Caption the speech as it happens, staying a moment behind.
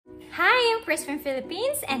Chris from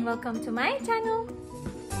Philippines and welcome to my channel.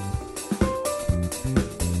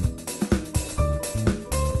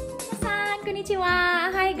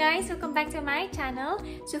 Konnichiwa! Hi guys, welcome back to my channel.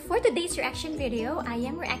 So for today's reaction video, I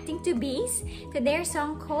am reacting to Bees to their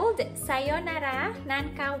song called Sayonara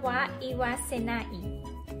Nanka wa Iwasenai.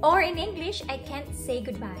 Or in English, I Can't Say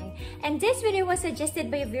Goodbye. And this video was suggested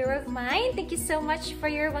by a viewer of mine. Thank you so much for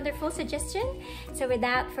your wonderful suggestion. So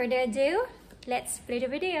without further ado, let's play the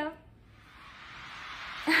video.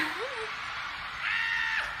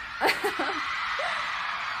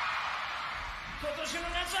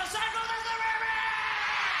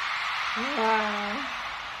 Wow.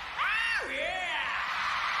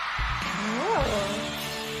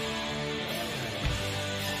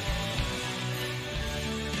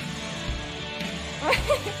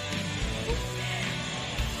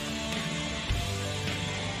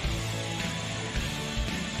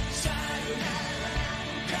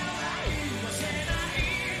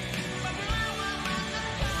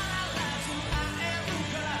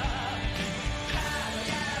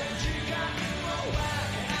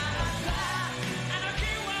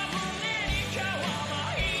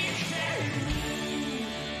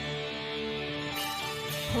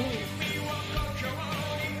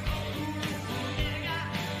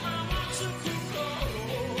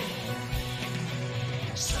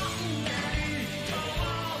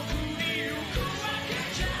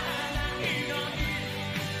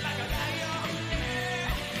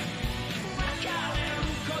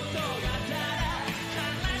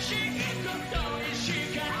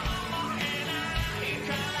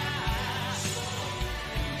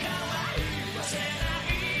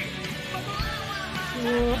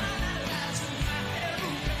 Oh.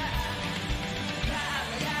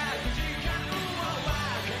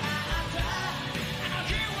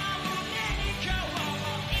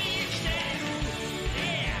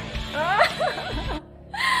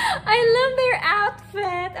 I love their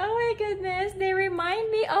outfit. Oh my goodness, they remind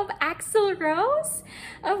me of Axl Rose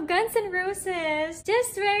of Guns N' Roses,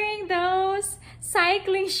 just wearing those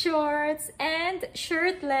cycling shorts and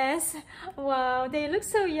shirtless. Wow, they look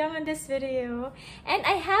so young in this video. And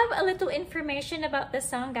I have a little information about the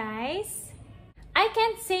song, guys. I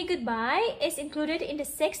Can't Say Goodbye is included in the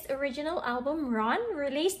 6th original album Run,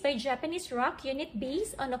 released by Japanese rock unit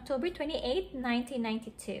Bees on October 28,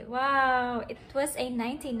 1992. Wow, it was a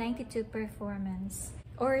 1992 performance.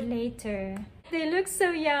 Or later. They look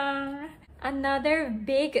so young. Another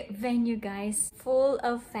big venue, guys. Full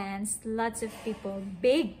of fans, lots of people,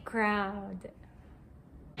 big crowd.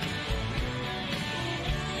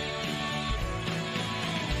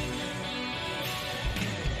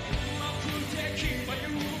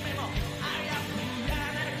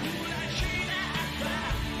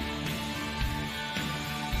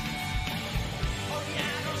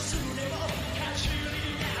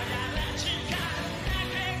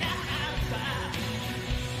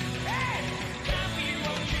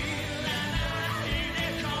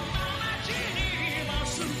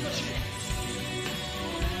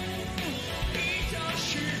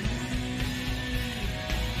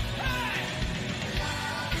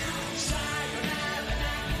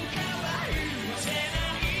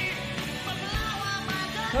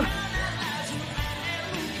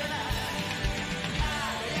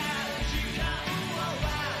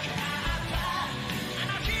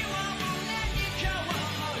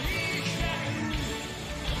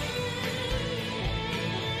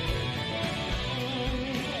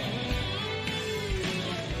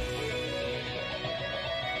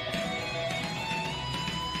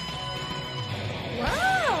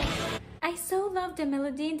 I so love the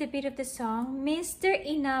melody and the beat of the song. Mr.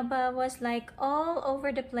 Inaba was like all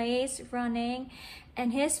over the place running,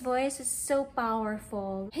 and his voice is so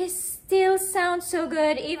powerful. He still sounds so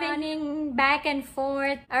good, even running back and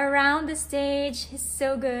forth around the stage. He's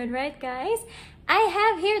so good, right guys? I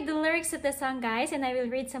have here the lyrics of the song, guys, and I will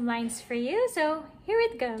read some lines for you. So here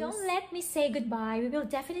it goes. Don't let me say goodbye. We will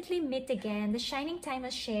definitely meet again. The shining time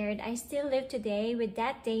was shared. I still live today with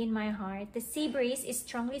that day in my heart. The sea breeze is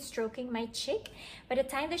strongly stroking my cheek. By the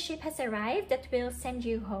time the ship has arrived, that will send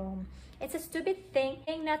you home. It's a stupid thing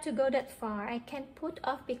not to go that far. I can't put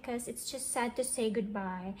off because it's just sad to say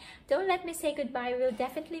goodbye. Don't let me say goodbye. We'll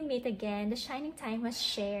definitely meet again. The shining time was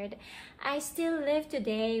shared. I still live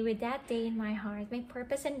today with that day in my heart. My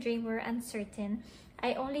purpose and dream were uncertain.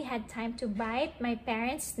 I only had time to bite my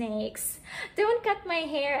parents' snakes. Don't cut my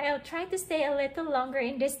hair. I'll try to stay a little longer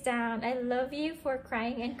in this town. I love you for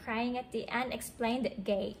crying and crying at the unexplained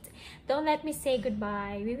gate. Don't let me say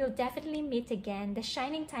goodbye. We will definitely meet again. The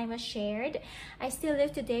shining time was shared. I still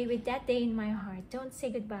live today with that day in my heart. Don't say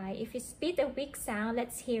goodbye. If you spit a weak sound,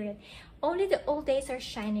 let's hear it. Only the old days are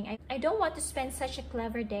shining. I don't want to spend such a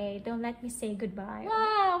clever day. Don't let me say goodbye.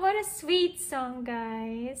 Wow, what a sweet song,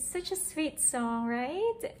 guys. Such a sweet song,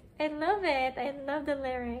 right? I love it. I love the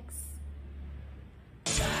lyrics.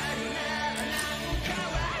 Sayonara Nanka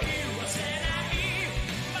wa iwasenai.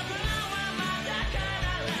 Bakura wa mada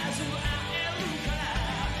kanarazu aeru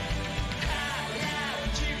kara. Karau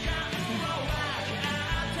jikan wa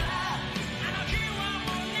wakiatta. Ano hi wa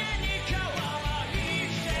mone ni kawaii.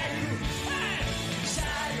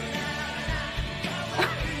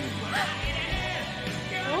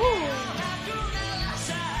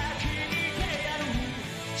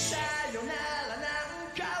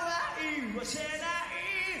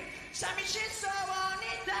寂しそうに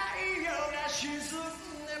太陽が沈ん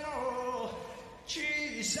でも小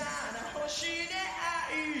さな星で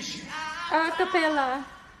愛し合った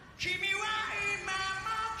君は今も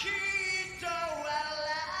きっと笑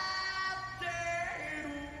っている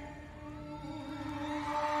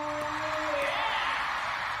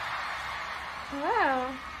Wow.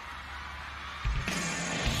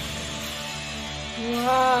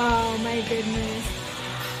 Wow, my goodness.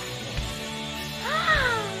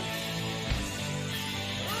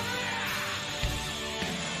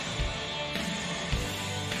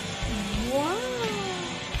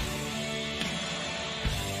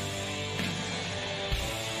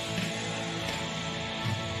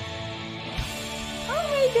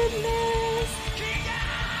 Goodness!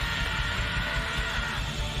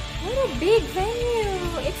 What a big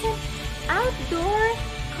venue! It's an outdoor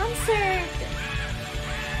concert!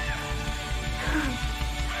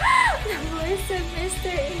 The voice of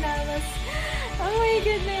Mr. Inaba. Oh my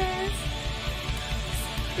goodness!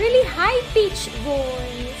 Really high-pitched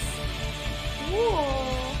voice! Whoa!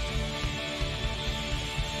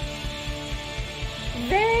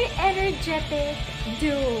 Very energetic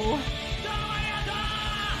duo!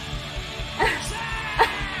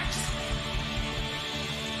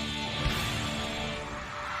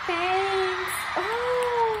 Thanks. Oh.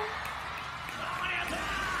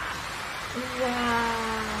 Wow.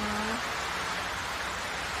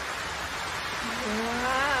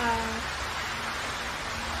 Wow.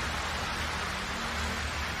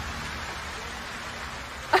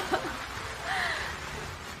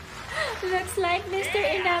 Looks like Mr.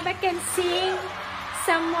 Inaba can sing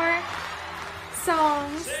some more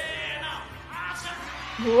songs.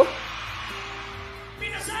 Whoa.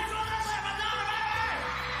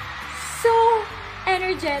 So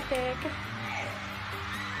energetic.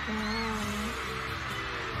 Wow.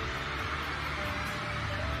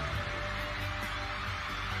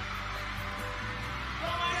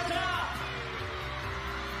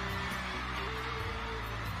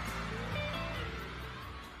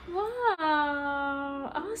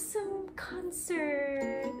 Wow, awesome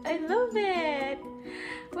concert. I love it.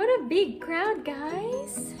 What a big crowd,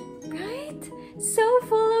 guys. Right? So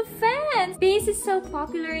full of fans. Bass is so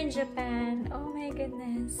popular in Japan. Oh my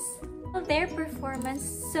goodness. Their performance,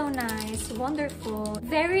 so nice, wonderful,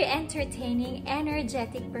 very entertaining,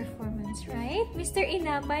 energetic performance, right? Mr.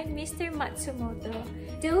 Inaba and Mr. Matsumoto.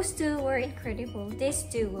 Those two were incredible, this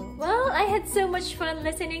duo. Well, I had so much fun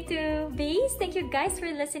listening to Bass. Thank you guys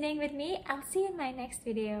for listening with me. I'll see you in my next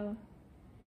video.